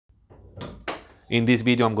In this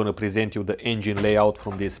video I'm gonna present you the engine layout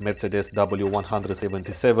from this Mercedes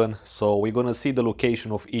W177. So we're gonna see the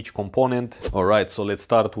location of each component. Alright, so let's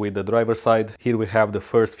start with the driver's side. Here we have the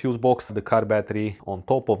first fuse box, the car battery. On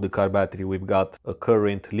top of the car battery we've got a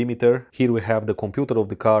current limiter. Here we have the computer of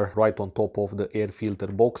the car right on top of the air filter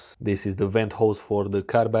box. This is the vent hose for the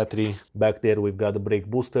car battery. Back there we've got the brake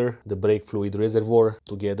booster, the brake fluid reservoir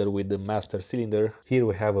together with the master cylinder. Here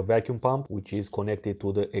we have a vacuum pump which is connected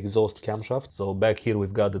to the exhaust camshaft. So back here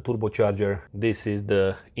we've got the turbocharger. This is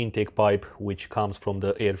the intake pipe which comes from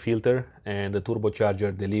the air filter, and the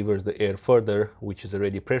turbocharger delivers the air further, which is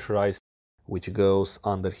already pressurized, which goes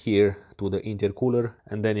under here to the intercooler,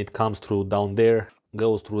 and then it comes through down there,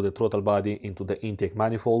 goes through the throttle body into the intake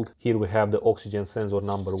manifold. Here we have the oxygen sensor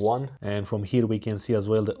number 1, and from here we can see as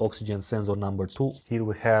well the oxygen sensor number 2. Here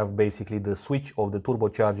we have basically the switch of the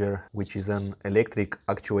turbocharger, which is an electric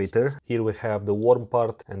actuator. Here we have the warm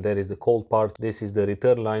part and there is the cold part. This is the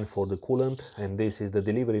return line for the coolant, and this is the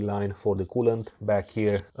delivery line for the coolant. Back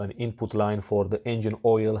here an input line for the engine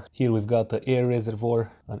oil. Here we've got the air reservoir,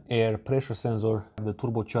 an air pressure sensor, the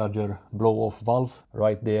turbocharger blow-off valve.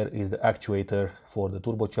 Right there is the actuator for the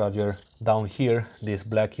turbocharger. Down here, this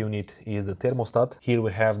black unit is the thermostat. Here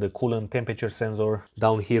we have the coolant temperature sensor.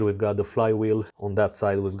 Down here we've got the flywheel. On that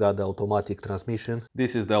side we've got the automatic transmission.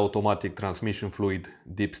 This is the automatic transmission fluid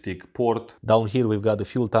dipstick port. Down here we've got the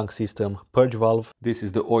fuel tank system purge valve. This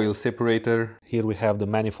is the oil separator. Here we have the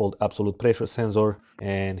manifold absolute pressure sensor,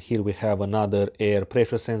 and here we have another air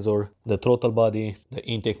pressure sensor, the throttle body, the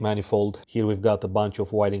intake manifold. Here we've got a bunch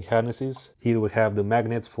of wiring harnesses. Here we have the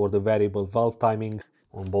magnets for the variable valve timing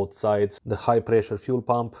on both sides, the high pressure fuel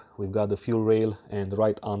pump, we've got the fuel rail, and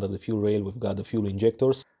right under the fuel rail we've got the fuel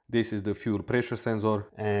injectors. This is the fuel pressure sensor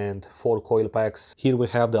and 4 coil packs. Here we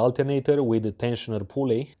have the alternator with the tensioner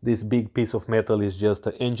pulley. This big piece of metal is just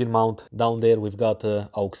the engine mount. Down there we've got an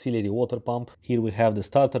auxiliary water pump. Here we have the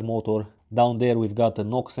starter motor. Down there we've got a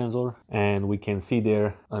NOx sensor, and we can see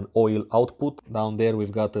there an oil output. Down there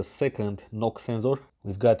we've got a second NOx sensor.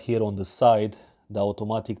 We've got here on the side the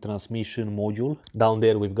automatic transmission module. Down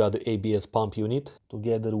there we've got the ABS pump unit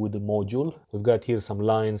together with the module. We've got here some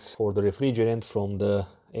lines for the refrigerant from the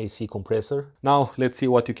AC compressor. Now let's see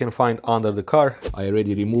what you can find under the car. I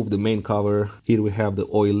already removed the main cover. Here we have the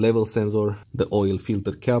oil level sensor, the oil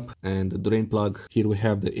filter cap, and the drain plug. Here we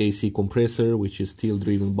have the AC compressor, which is still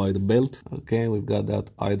driven by the belt. Okay, we've got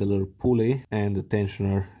that idler pulley, and the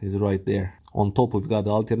tensioner is right there. On top we've got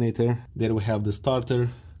the alternator. There we have the starter.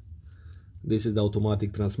 This is the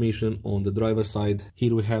automatic transmission on the driver's side.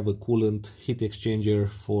 Here we have a coolant heat exchanger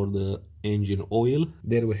for the engine oil.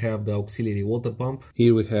 There we have the auxiliary water pump.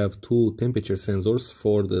 Here we have 2 temperature sensors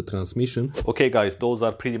for the transmission. Okay guys, those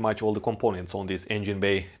are pretty much all the components on this engine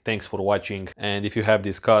bay. Thanks for watching, and if you have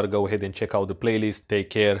this car, go ahead and check out the playlist. Take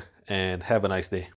care and have a nice day.